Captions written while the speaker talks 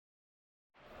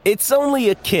It's only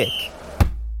a kick,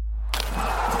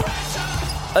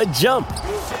 a jump,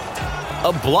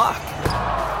 a block.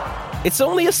 It's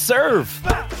only a serve.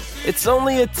 It's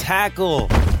only a tackle,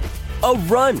 a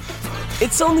run.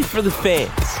 It's only for the fans.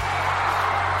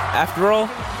 After all,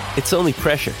 it's only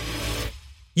pressure.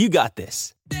 You got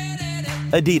this.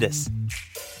 Adidas.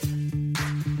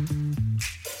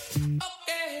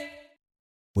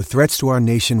 With threats to our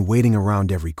nation waiting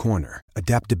around every corner,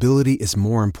 adaptability is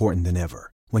more important than ever.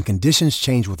 When conditions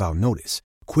change without notice,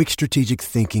 quick strategic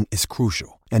thinking is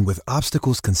crucial. And with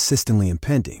obstacles consistently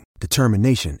impending,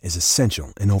 determination is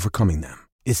essential in overcoming them.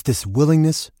 It's this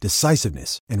willingness,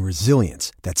 decisiveness, and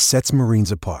resilience that sets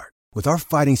Marines apart. With our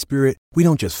fighting spirit, we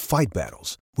don't just fight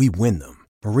battles, we win them.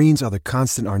 Marines are the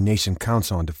constant our nation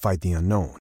counts on to fight the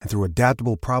unknown. And through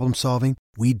adaptable problem solving,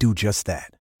 we do just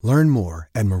that. Learn more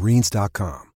at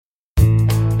marines.com.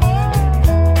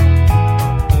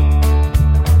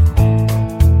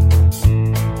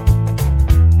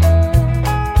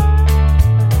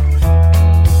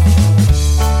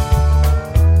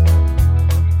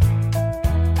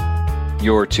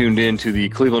 You're tuned in to the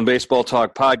Cleveland Baseball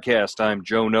Talk podcast. I'm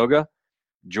Joe Noga,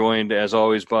 joined as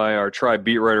always by our Tribe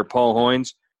beat writer Paul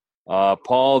Hoynes.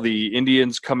 Paul, the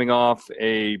Indians coming off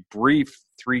a brief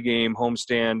 3-game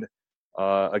homestand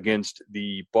against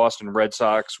the Boston Red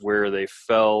Sox, where they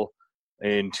fell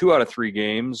in 2 out of 3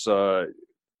 games.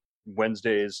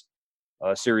 Wednesday's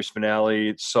series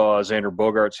finale saw Xander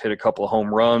Bogaerts hit a couple of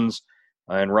home runs,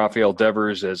 and Rafael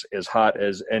Devers, as hot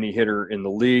as any hitter in the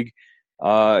league,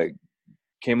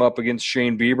 came up against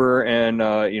Shane Bieber, and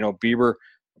Bieber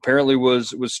apparently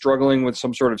was struggling with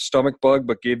some sort of stomach bug,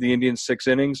 but gave the Indians 6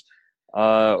 innings.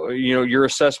 Your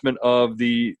assessment of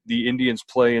the Indians'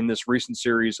 play in this recent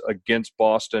series against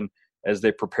Boston as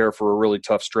they prepare for a really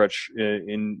tough stretch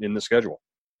in the schedule.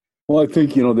 Well, I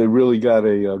think they really got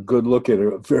a good look at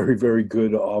a very, very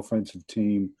good offensive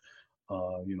team.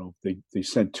 They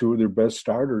sent 2 of their best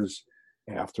starters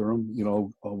after them.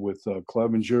 With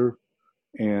Clevenger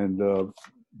and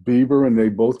Bieber, and they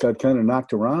both got kind of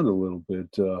knocked around a little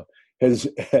bit.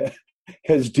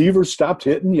 Has Devers stopped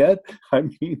hitting yet? I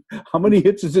mean, how many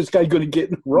hits is this guy going to get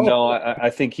in a row? No, I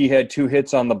think he had 2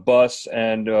 hits on the bus,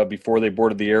 and before they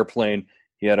boarded the airplane,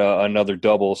 he had another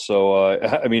double. So,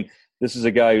 this is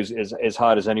a guy who's as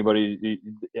hot as anybody.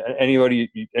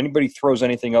 Anybody throws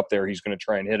anything up there, he's going to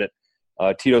try and hit it.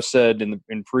 Tito said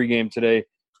in pregame today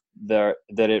that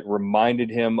it reminded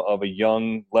him of a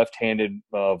young left-handed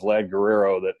Vlad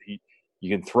Guerrero, that you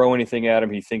can throw anything at him,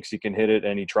 he thinks he can hit it,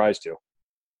 and he tries to.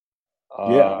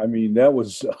 That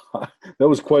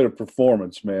was quite a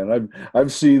performance, man.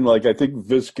 I've seen, I think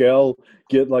Vizquel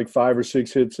get 5 or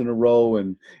 6 hits in a row,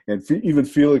 and even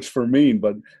Felix Fermin,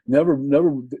 but never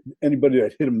anybody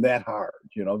that hit him that hard,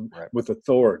 right, with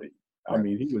authority. Right. I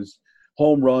mean, he was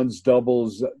home runs,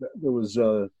 doubles. There was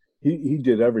he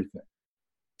did everything.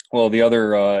 Well, the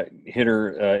other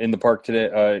hitter in the park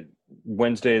today,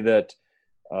 Wednesday, that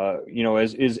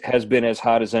has been as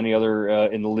hot as any other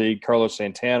in the league, Carlos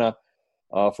Santana,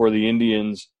 for the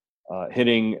Indians,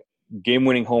 hitting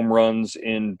game-winning home runs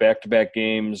in back-to-back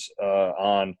games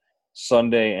on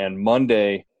Sunday and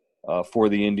Monday for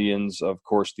the Indians. Of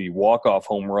course, the walk-off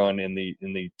home run in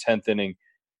the 10th inning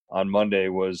on Monday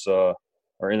was, in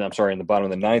the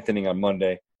bottom of the 9th inning on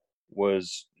Monday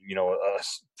was,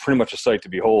 pretty much a sight to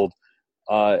behold.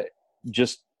 We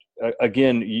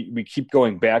keep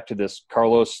going back to this.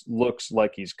 Carlos looks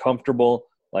like he's comfortable,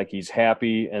 like he's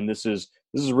happy, and this is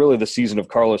really the season of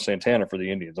Carlos Santana for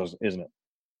the Indians, isn't it?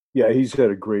 Yeah, he's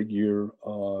had a great year.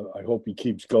 I hope he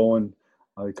keeps going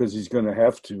because he's going to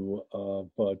have to.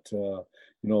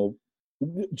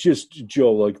 Just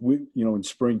Joe, in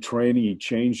spring training, he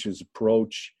changed his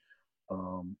approach.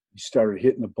 He started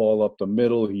hitting the ball up the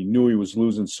middle. He knew he was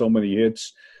losing so many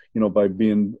hits, by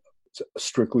being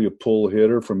strictly a pull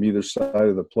hitter from either side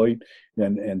of the plate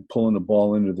and pulling the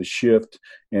ball into the shift.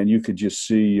 And you could just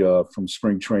see from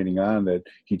spring training on that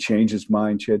he changed his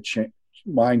mindset,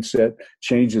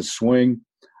 changed his swing.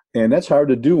 And that's hard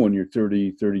to do when you're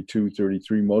 30, 32,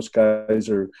 33. Most guys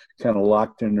are kind of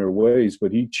locked in their ways,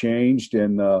 but he changed,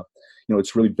 and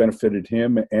it's really benefited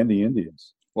him and the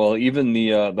Indians. Well, even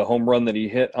the home run that he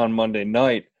hit on Monday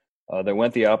night that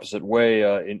went the opposite way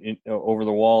over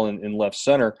the wall in left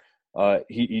center,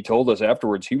 he told us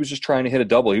afterwards he was just trying to hit a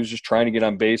double. He was just trying to get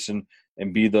on base and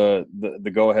be the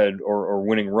go-ahead or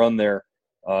winning run there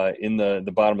in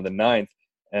the bottom of the 9th.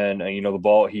 And, the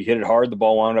ball, he hit it hard. The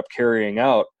ball wound up carrying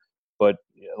out. But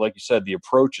like you said, the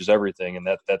approach is everything, and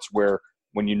that's where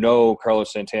when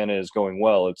Carlos Santana is going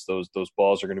well, it's those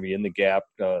balls are going to be in the gap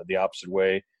the opposite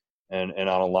way and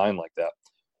on a line like that.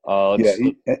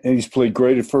 And he's played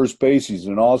great at first base.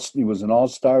 He was an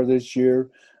all-star this year.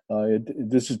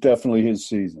 This is definitely his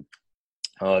season.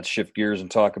 Let's shift gears and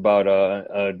talk about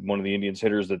one of the Indians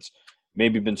hitters that's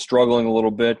maybe been struggling a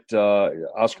little bit.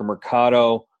 Oscar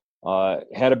Mercado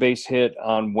had a base hit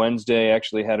on Wednesday,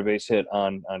 actually had a base hit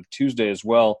on Tuesday as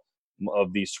well,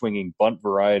 of the swinging bunt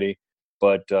variety.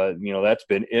 But, that's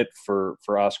been it for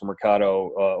Oscar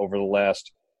Mercado over the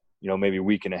last, maybe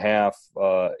week and a half.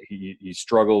 He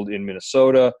struggled in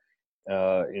Minnesota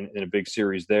in a big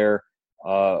series there.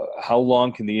 How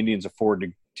long can the Indians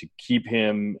afford to keep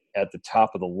him at the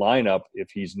top of the lineup if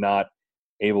he's not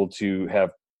able to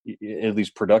have at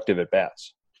least productive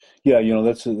at-bats? Yeah,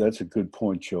 that's a good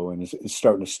point, Joe, and it's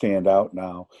starting to stand out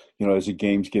now. As the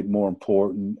games get more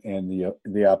important and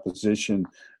the opposition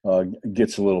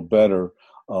gets a little better,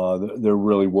 they're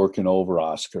really working over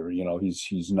Oscar.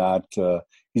 He's not.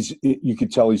 You can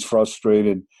tell he's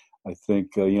frustrated. I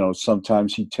think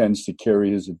sometimes he tends to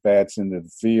carry his at bats into the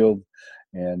field,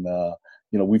 and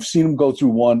we've seen him go through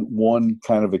one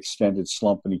kind of extended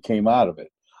slump, and he came out of it.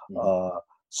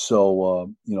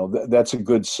 So that's a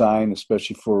good sign,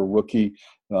 especially for a rookie.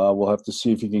 We'll have to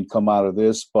see if he can come out of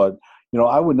this. But,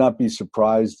 I would not be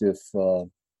surprised if,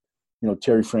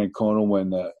 Terry Francona,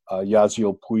 when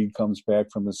Yasiel Puig comes back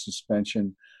from the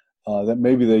suspension, that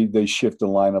maybe they shift the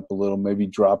lineup a little, maybe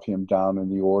drop him down in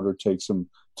the order, take some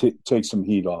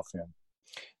heat off him.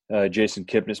 Jason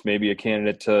Kipnis may be a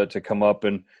candidate to come up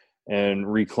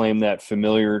and reclaim that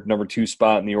familiar number 2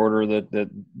 spot in the order that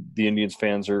the Indians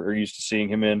fans are used to seeing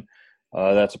him in.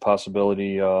 That's a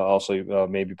possibility. Also,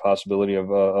 maybe possibility of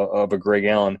a Greg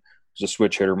Allen, who's a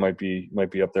switch hitter, might be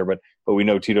up there. But we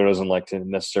know Tito doesn't like to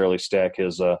necessarily stack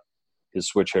his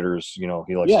switch hitters. He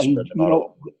likes to spread them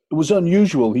out. It was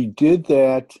unusual. He did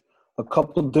that a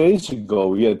couple of days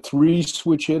ago. He had 3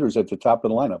 switch hitters at the top of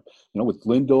the lineup. With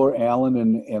Lindor, Allen,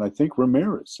 and I think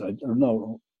Ramirez. I don't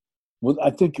know. Well,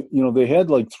 I think, they had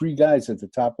like 3 guys at the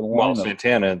top of the lineup. Well,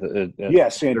 Santana.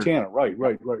 Santana. Right.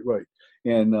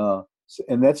 And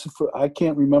that's I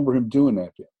can't remember him doing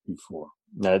that before.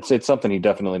 No, it's something he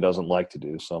definitely doesn't like to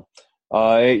do. So,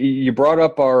 you brought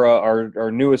up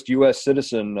our newest U.S.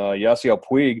 citizen, Yasiel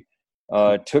Puig,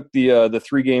 took the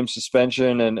 3-game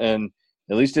suspension and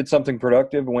at least did something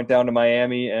productive. Went down to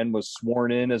Miami and was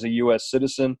sworn in as a U.S.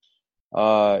 citizen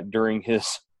during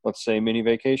his, let's say, mini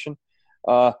vacation.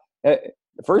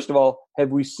 First of all,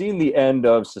 have we seen the end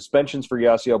of suspensions for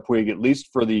Yasiel Puig, at least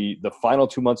for the final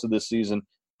 2 months of this season?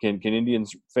 Can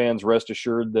Indians fans rest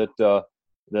assured that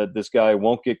this guy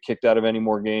won't get kicked out of any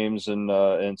more games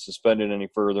and suspended any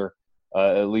further,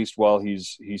 at least while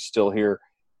he's still here?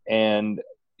 And,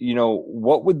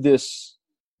 what would this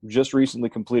just recently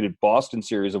completed Boston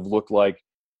series have looked like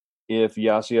if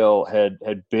Yasiel had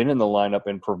been in the lineup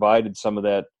and provided some of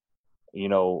that,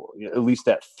 at least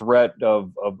that threat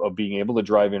of being able to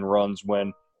drive in runs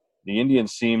when the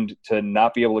Indians seemed to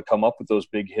not be able to come up with those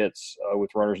big hits with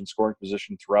runners in scoring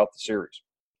position throughout the series?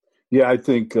 Yeah, I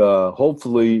think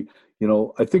hopefully,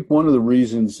 I think one of the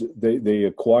reasons they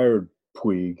acquired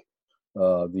Puig,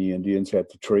 the Indians at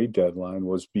the trade deadline,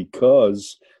 was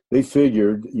because they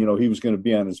figured, he was going to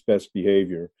be on his best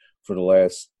behavior for the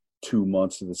last 2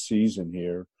 months of the season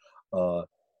here,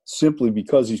 simply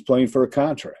because he's playing for a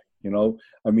contract.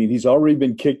 He's already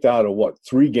been kicked out of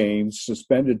 3 games,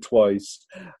 suspended twice.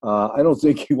 I don't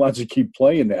think he wants to keep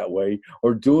playing that way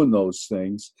or doing those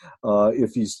things.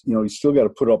 If he's still got to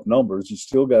put up numbers. He's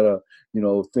still got to,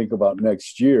 think about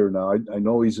next year. Now, I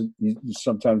know he's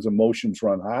sometimes emotions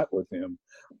run hot with him,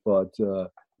 but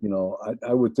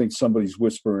I would think somebody's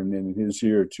whispering in his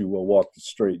ear to walk the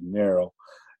straight and narrow.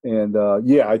 And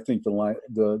I think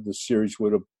the series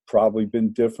would have probably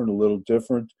been different, a little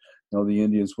different. The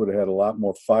Indians would have had a lot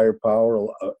more firepower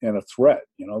and a threat.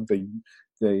 They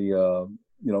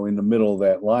in the middle of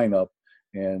that lineup,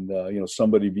 and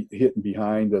somebody hitting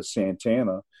behind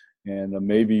Santana, and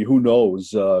maybe who knows?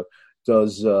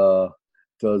 Does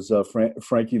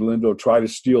Frankie Lindor try to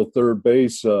steal third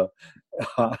base on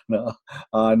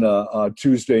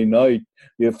Tuesday night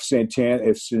if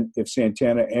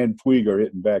Santana and Puig are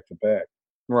hitting back to back?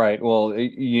 Right. Well,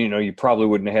 you probably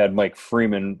wouldn't have had Mike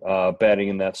Freeman batting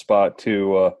in that spot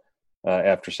too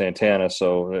after Santana.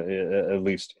 So at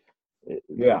least,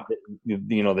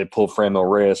 they pulled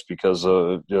Franmil Reyes because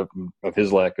of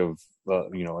his lack of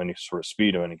any sort of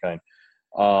speed of any kind.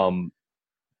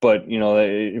 But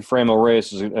Franmil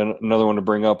Reyes is another one to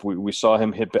bring up. We saw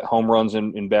him hit home runs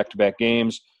in back-to-back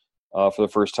games for the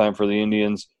first time for the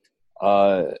Indians.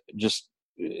 When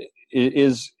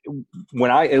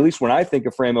I think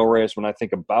of Franmil Reyes, when I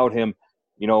think about him,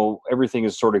 everything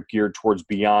is sort of geared towards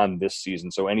beyond this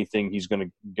season. So anything he's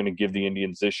going to give the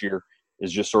Indians this year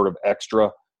is just sort of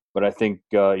extra. But I think,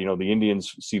 the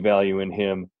Indians see value in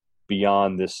him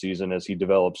beyond this season as he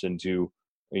develops into,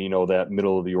 that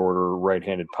middle of the order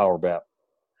right-handed power bat.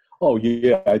 Oh,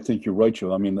 yeah, I think you're right,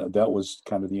 Joe. I mean, that was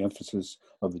kind of the emphasis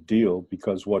of the deal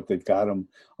because they've got him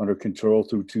under control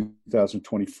through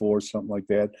 2024, something like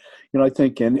that. I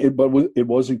think, it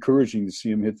was encouraging to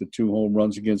see him hit the 2 home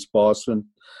runs against Boston.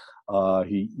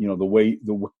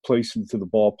 The place into the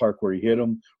ballpark where he hit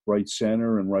them, right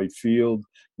center and right field,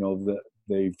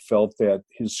 they felt that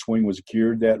his swing was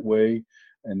geared that way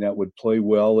and that would play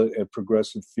well at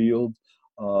Progressive Field.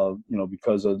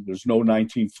 Because there's no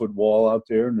 19-foot wall out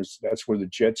there, and that's where the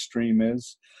jet stream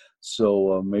is.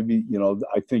 So maybe,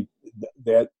 I think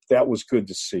that was good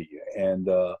to see. And,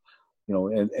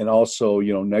 and also,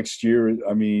 next year,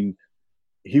 I mean,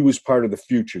 he was part of the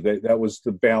future. That was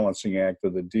the balancing act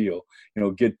of the deal.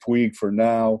 Get Puig for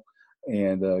now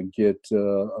and get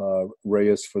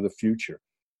Reyes for the future.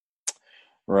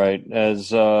 Right.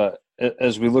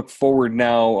 As we look forward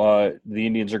now, the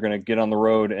Indians are going to get on the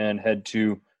road and head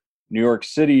to New York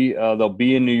City. They'll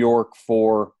be in New York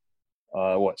for,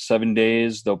 7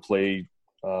 days. They'll play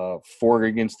 4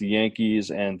 against the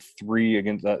Yankees and 3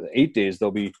 against 8 days.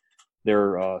 They'll be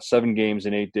there 7 games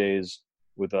in 8 days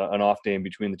with an off day in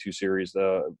between the 2 series,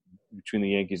 between the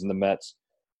Yankees and the Mets.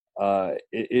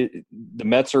 The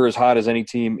Mets are as hot as any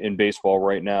team in baseball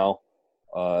right now.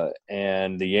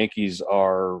 And the Yankees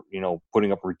are,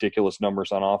 putting up ridiculous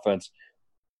numbers on offense.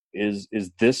 Is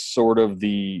this sort of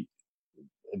the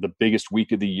biggest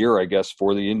week of the year, I guess,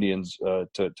 for the Indians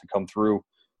to come through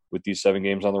with these 7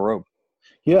 games on the road?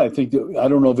 Yeah, I think I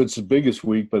don't know if it's the biggest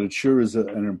week, but it sure is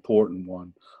an important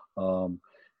one.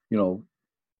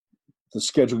 The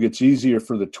schedule gets easier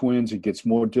for the Twins. It gets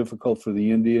more difficult for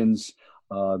the Indians.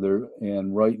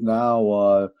 And right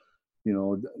now,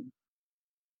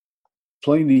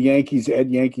 playing the Yankees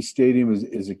at Yankee Stadium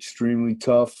is extremely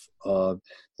tough.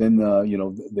 Then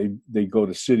they go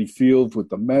to Citi Field with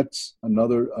the Mets,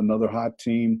 another hot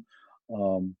team,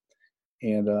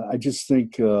 and I just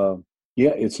think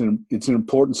it's an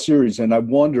important series. And I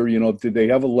wonder, did they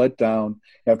have a letdown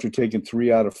after taking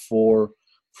 3 out of 4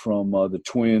 from the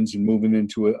Twins and moving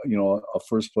into a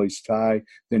first place tie?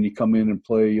 Then you come in and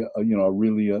play a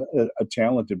really a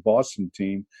talented Boston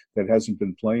team that hasn't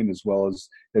been playing as well as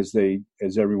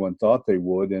everyone thought they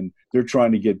would, and they're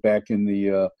trying to get back in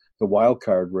the wild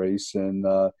card race. And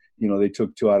they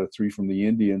took 2 out of 3 from the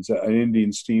Indians, an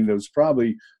Indians team that was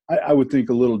probably, I would think,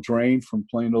 a little drained from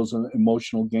playing those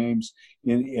emotional games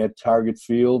at Target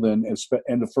Field, and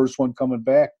the first one coming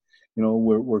back,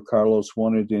 where Carlos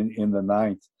won it in the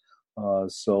 9th.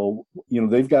 So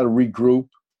they've got to regroup.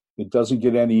 It doesn't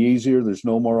get any easier. There's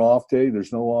no more off day.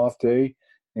 There's no off day.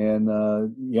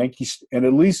 And Yankees, and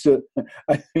at least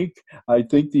I think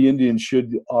the Indians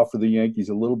should offer the Yankees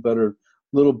a little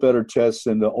better test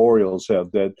than the Orioles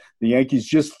have. That the Yankees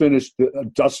just finished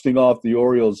dusting off the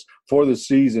Orioles for the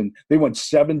season. They went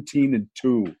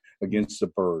 17-2 against the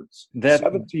Birds.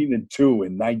 17-2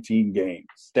 in 19 games.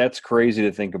 That's crazy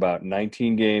to think about.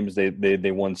 19 games,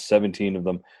 they won 17 of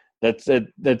them.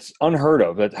 That's unheard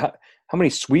of. How many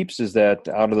sweeps is that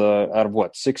out of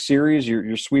what, 6 series?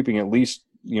 You're sweeping at least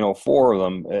 4 of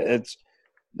them. It's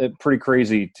pretty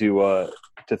crazy to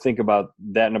think about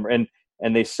that number. And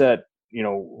they set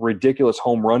ridiculous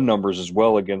home run numbers as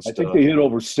well against. I think they hit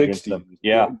over 60.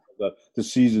 Yeah, the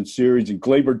season series, and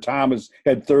Gleyber Thomas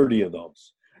had 30 of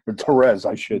those. Or Torres,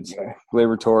 I should say.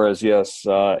 Gleyber Torres, yes.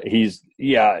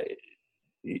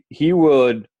 He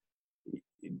would.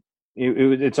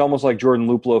 It's almost like Jordan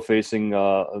Luplow facing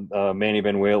Manny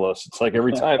Benuelos. It's like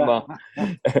every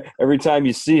time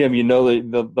you see him,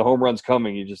 the home run's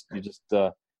coming. You just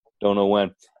don't know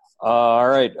when. All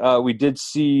right, we did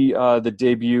see the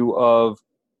debut of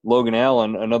Logan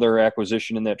Allen, another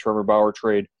acquisition in that Trevor Bauer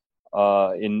trade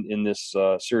in this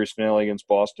series finale against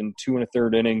Boston. 2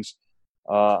 1/3 innings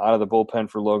out of the bullpen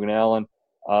for Logan Allen.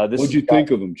 What'd you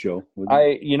think of him, Joe?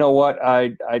 You know what?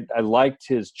 I liked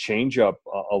his changeup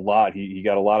a lot. He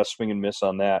got a lot of swing and miss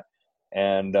on that,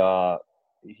 and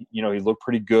he looked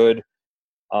pretty good.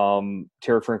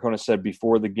 Terry Francona said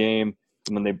before the game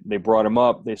when they brought him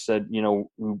up, they said,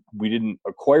 we didn't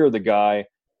acquire the guy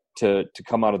to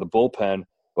come out of the bullpen,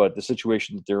 but the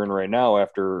situation that they're in right now,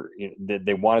 after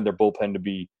they wanted their bullpen to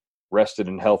be rested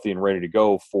and healthy and ready to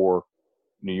go for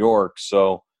New York,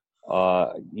 so.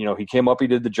 He came up, he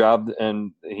did the job,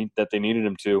 and that they needed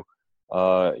him to.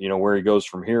 Where he goes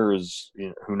from here is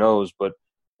who knows, but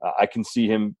I can see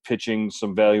him pitching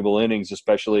some valuable innings,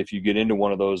 especially if you get into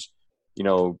one of those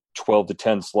 12 to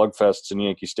 10 slugfests in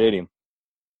Yankee Stadium.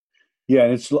 Yeah,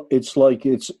 and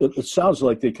it sounds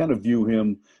like they kind of view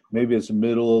him maybe as a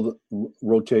middle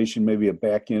rotation, maybe a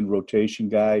back end rotation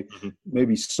guy,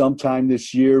 maybe sometime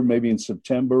this year, maybe in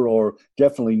September, or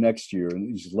definitely next year. And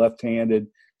he's left-handed,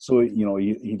 so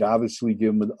he'd obviously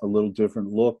give him a little different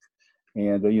look.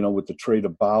 And with the trade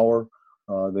of Bauer,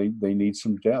 they need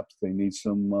some depth. They need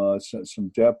some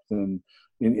depth in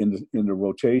the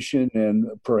rotation, and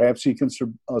perhaps he can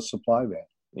supply that.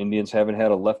 Indians haven't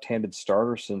had a left-handed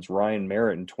starter since Ryan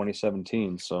Merritt in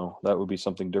 2017, so that would be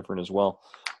something different as well.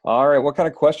 All right, what kind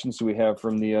of questions do we have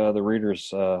from the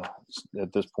readers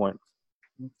at this point?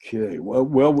 Okay,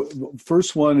 well,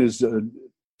 first one is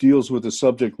deals with a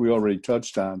subject we already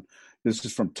touched on. This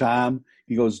is from Tom.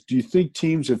 He goes, "Do you think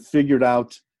teams have figured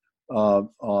out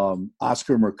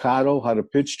Oscar Mercado, how to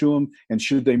pitch to him, and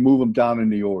should they move him down in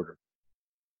the order?"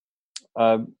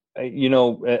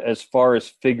 As far as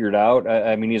figured out,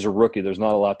 I mean, he's a rookie. There's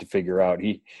not a lot to figure out.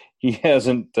 He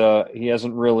hasn't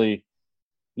really,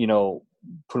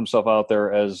 put himself out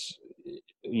there as,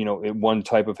 one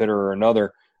type of hitter or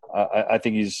another. I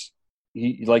think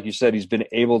he like you said, he's been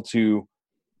able to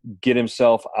pull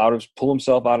himself out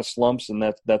of slumps,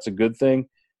 and that's a good thing.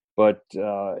 But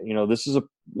this is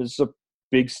a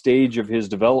big stage of his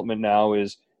development now.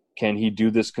 Is, can he do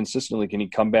this consistently? Can he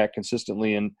come back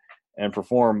consistently and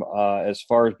perform? As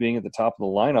far as being at the top of the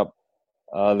lineup,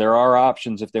 there are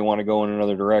options if they want to go in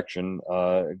another direction.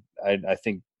 I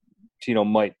think Tito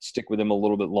might stick with him a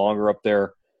little bit longer up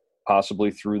there, possibly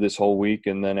through this whole week,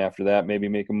 and then after that maybe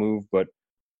make a move. But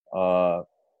there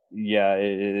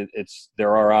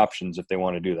are options if they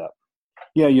want to do that.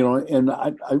 Yeah, and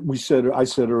I said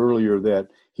earlier that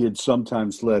he had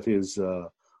sometimes let his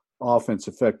offense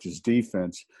affect his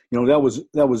defense. That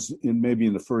was in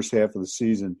the first half of the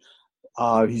season.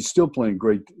 He's still playing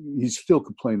great. He's still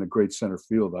playing a great center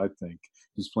field. I think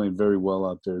he's playing very well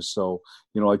out there. So,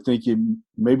 I think you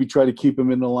maybe try to keep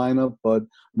him in the lineup, but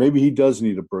maybe he does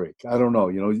need a break. I don't know.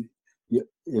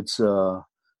 It's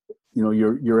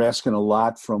you're asking a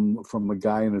lot from a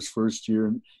guy in his first year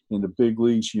in the big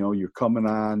leagues. You're coming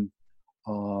on,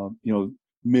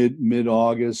 mid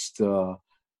August.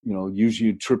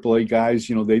 Usually AAA guys,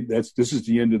 this is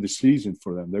the end of the season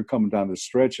for them. They're coming down the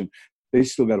stretch, and the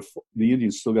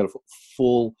Indians still got a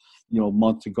full,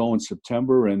 month to go in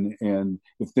September, and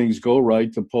if things go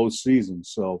right, the postseason.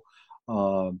 So,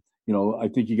 I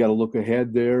think you got to look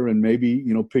ahead there, and maybe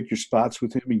pick your spots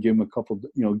with him and give him a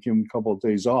couple of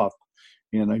days off.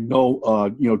 And I know,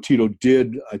 Tito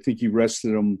did. I think he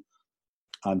rested him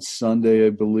on Sunday, I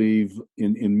believe,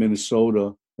 in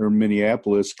Minnesota or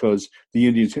Minneapolis, because the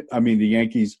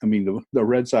Yankees, the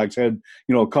Red Sox had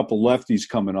a couple lefties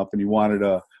coming up, and he wanted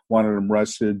them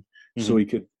rested so he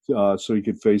could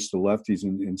face the lefties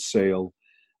and sail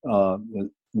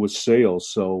with Sales.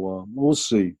 So we'll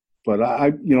see. But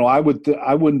I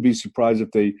wouldn't be surprised if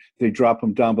they drop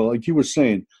him down. But like you were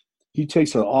saying, he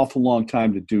takes an awful long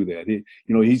time to do that.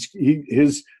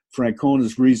 His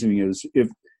Francona's reasoning is,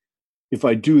 if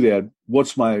I do that,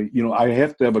 what's my, I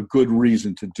have to have a good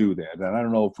reason to do that. And I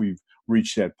don't know if we've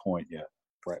reached that point yet.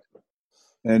 Right.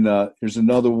 And here's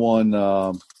another one.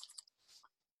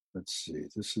 Let's see.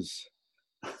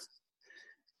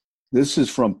 This is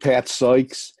from Pat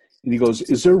Sykes. And he goes,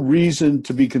 "Is there reason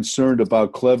to be concerned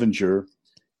about Clevinger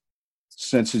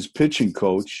since his pitching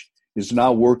coach is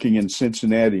now working in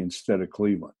Cincinnati instead of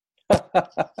Cleveland?"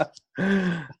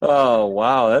 Oh,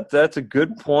 wow. That's a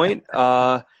good point.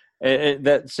 And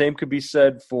that same could be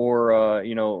said for,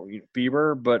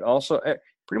 Bieber, but also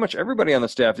pretty much everybody on the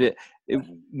staff.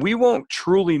 We won't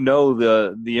truly know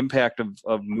the impact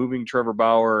of moving Trevor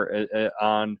Bauer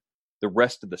on the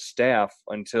rest of the staff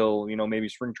until, maybe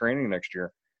spring training next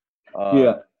year.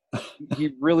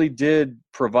 He really did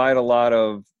provide a lot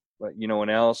of,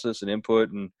 analysis and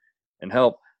input and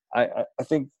help. I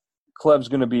think Clev's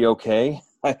going to be okay.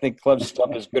 I think Clev's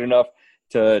stuff is good enough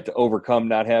to overcome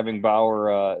not having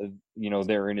Bauer,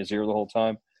 there in his ear the whole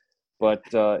time. But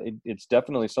it's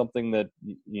definitely something that,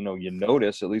 you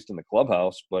notice, at least in the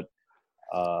clubhouse. But,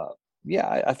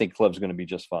 I think Clev's going to be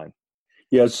just fine.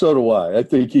 Yeah, so do I. I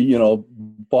think,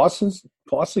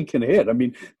 Boston can hit. I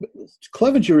mean,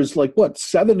 Clevinger is like,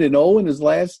 7-0 in his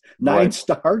last 9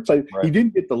 starts? Right. He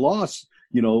didn't get the loss,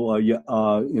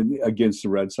 against the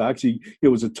Red Sox. It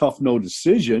was a tough no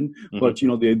decision, but,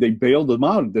 they bailed him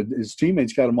out. His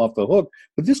teammates got him off the hook.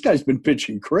 But this guy's been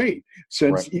pitching great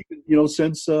since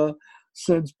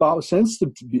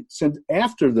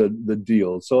after the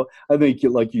deal. So I think,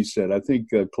 like you said, I think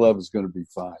Clev is going to be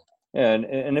fine.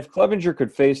 And if Clevinger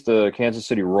could face the Kansas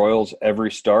City Royals every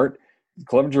start,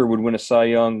 Clevenger would win a Cy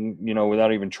Young,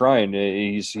 without even trying.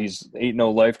 He's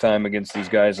 8-0 lifetime against these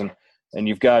guys, and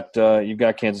you've got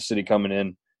Kansas City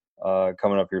coming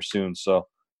up here soon. So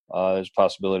there's a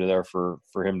possibility there for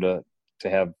him to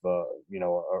have a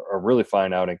really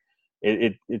fine outing.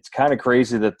 It's kind of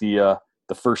crazy that the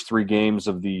first three games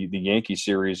of the Yankee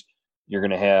series, you're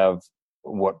going to have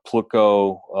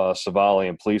Plutko, Savali,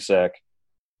 and Plesac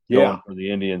going for the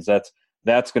Indians.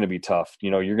 That's going to be tough.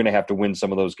 You're going to have to win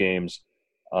some of those games.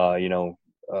 9-7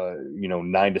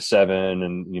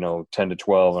 and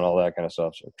 10-12 and all that kind of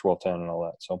stuff. So 12-10 and all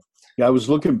that. So yeah, I was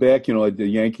looking back, at the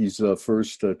Yankees'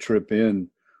 first trip in,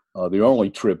 their only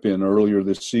trip in earlier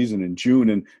this season in June,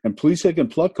 and Plesac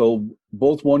and Plutko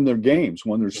both won their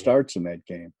starts in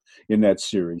that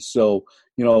series. So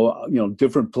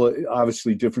different play,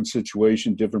 obviously different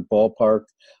situation, different ballpark,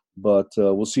 but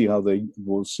we'll see how they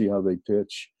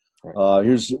pitch.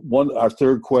 Here's our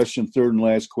third and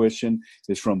last question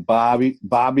is from Bobby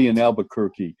in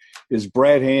Albuquerque. Is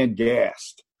Brad Hand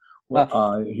gassed?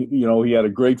 He had a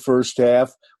great first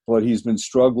half, but he's been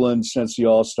struggling since the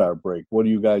All-Star break. What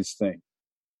do you guys think?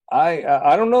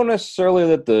 I don't know necessarily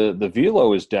that the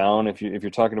velo is down if you're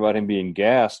talking about him being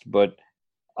gassed, but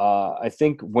I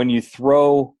think when you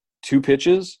throw two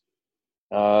pitches,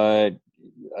 I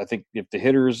think if the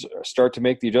hitters start to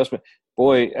make the adjustment,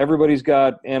 boy, everybody's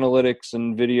got analytics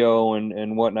and video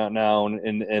and whatnot now,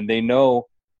 and they know,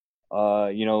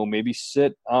 maybe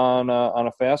sit on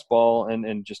a fastball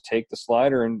and just take the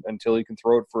slider until he can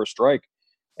throw it for a strike.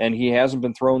 And he hasn't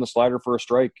been throwing the slider for a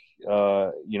strike,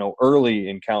 early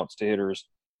in counts to hitters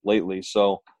lately.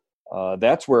 So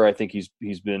that's where I think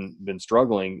he's been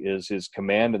struggling, is his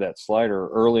command of that slider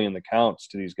early in the counts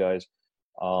to these guys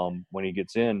when he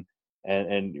gets in.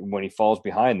 And when he falls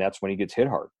behind, that's when he gets hit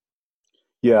hard.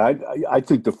 Yeah, I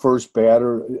think the first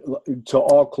batter, to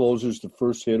all closers, the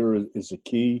first hitter is a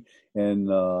key. And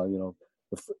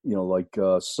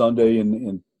Sunday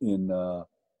in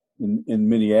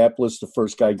Minneapolis, the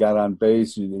first guy got on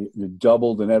base, he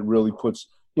doubled, and that really puts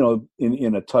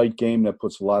in a tight game, that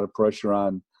puts a lot of pressure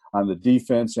on the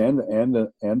defense and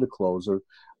the closer.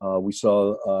 We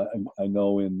saw I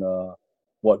know in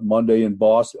Monday in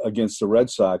Boston against the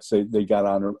Red Sox, they got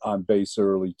on base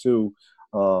early too.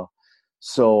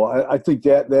 So I think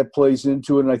that plays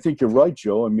into it, and I think you're right,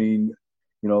 Joe. I mean,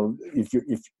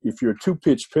 if you're a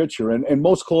two-pitch pitcher, and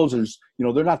most closers,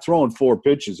 they're not throwing four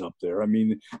pitches up there. I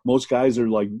mean, most guys are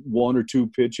like one or two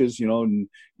pitches, and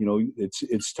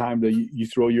it's time to you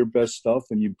throw your best stuff,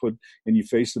 and you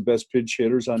face the best pitch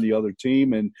hitters on the other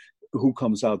team, and who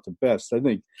comes out the best. I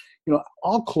think,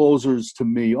 all closers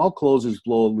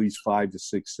blow at least 5 to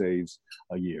 6 saves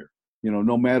a year.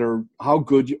 No matter how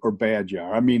good or bad you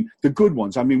are. I mean, the good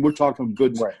ones. I mean, we're talking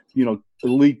good, right.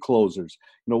 Elite closers.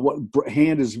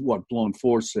 Hand is blown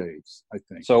 4 saves, I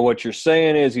think. So what you're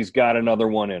saying is he's got anher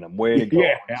one in him. Way to go.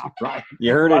 Yeah, right.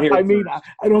 You heard it here. I mean,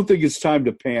 I don't think it's time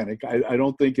to panic. I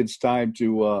don't think it's time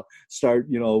to start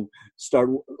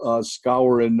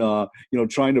scouring,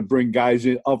 trying to bring guys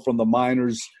up from the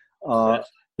minors.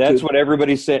 That's what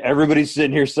everybody's saying. Everybody's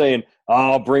sitting here saying,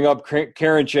 "Oh, bring up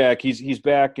Karinchak. He's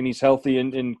back and he's healthy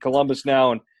in Columbus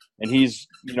now, and he's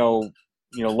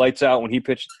lights out when he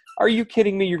pitched." Are you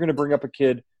kidding me? You're going to bring up a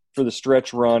kid for the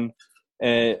stretch run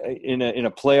in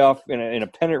a playoff in a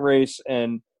pennant race,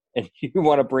 and you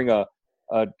want to bring a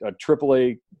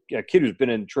AAA kid who's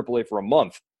been in AAA for a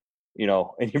month,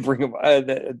 and you bring him.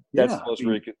 That's the most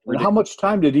ridiculous. How much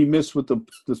time did he miss with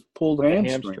this pulled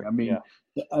hamstring? I mean. Yeah.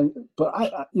 But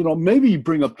maybe you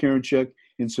bring up Karinchak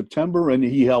in September and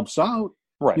he helps out.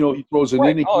 Right. He throws an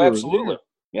inning. Oh, absolutely.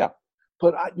 Yeah.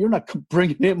 But you're not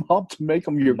bringing him up to make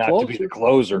him your closer. Not to be the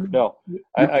closer. No.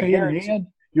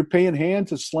 You're paying Hand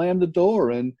to slam the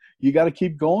door, and you got to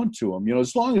keep going to him.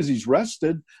 As long as he's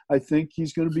rested, I think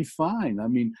he's going to be fine. I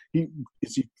mean,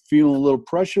 is he feeling a little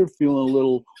pressure, feeling a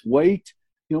little weight?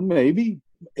 Maybe.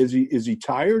 Is he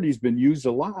tired? He's been used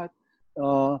a lot.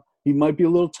 He might be a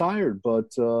little tired,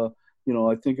 but,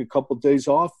 I think a couple of days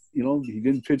off, he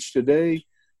didn't pitch today.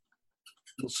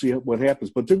 We'll see what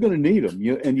happens. But they're going to need him.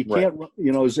 And you can't,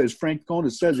 as Frank Kona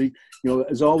says, he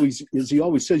always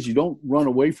says, you don't run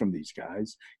away from these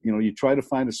guys. You try to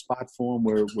find a spot for them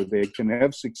where they can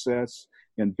have success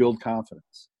and build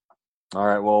confidence. All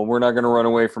right, well, we're not going to run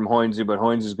away from Hoynesy, but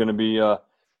Hoynesy is going to be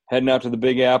heading out to the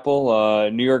Big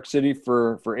Apple, New York City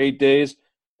for 8 days.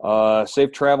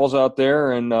 Safe travels out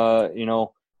there, and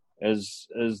this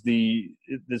is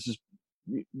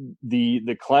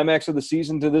the climax of the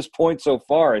season to this point so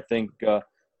far. I think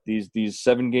these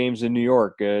 7 games in New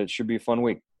York, it should be a fun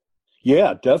week.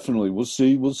 Yeah, definitely. We'll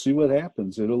see what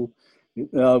happens. It'll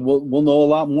We'll know a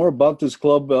lot more about this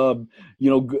club,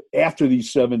 after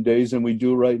these 7 days than we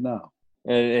do right now.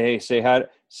 And hey, say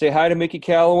hi to Mickey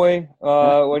Callaway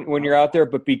when you're out there,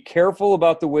 but be careful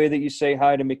about the way that you say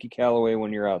hi to Mickey Callaway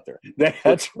when you're out there.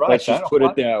 That's right. Let's just put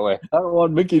it that way. I don't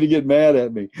want Mickey to get mad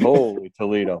at me. Holy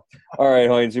Toledo. All right,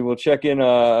 Hoynesy, we'll check in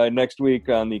next week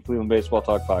on the Cleveland Baseball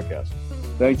Talk podcast.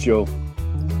 Thanks, Joe.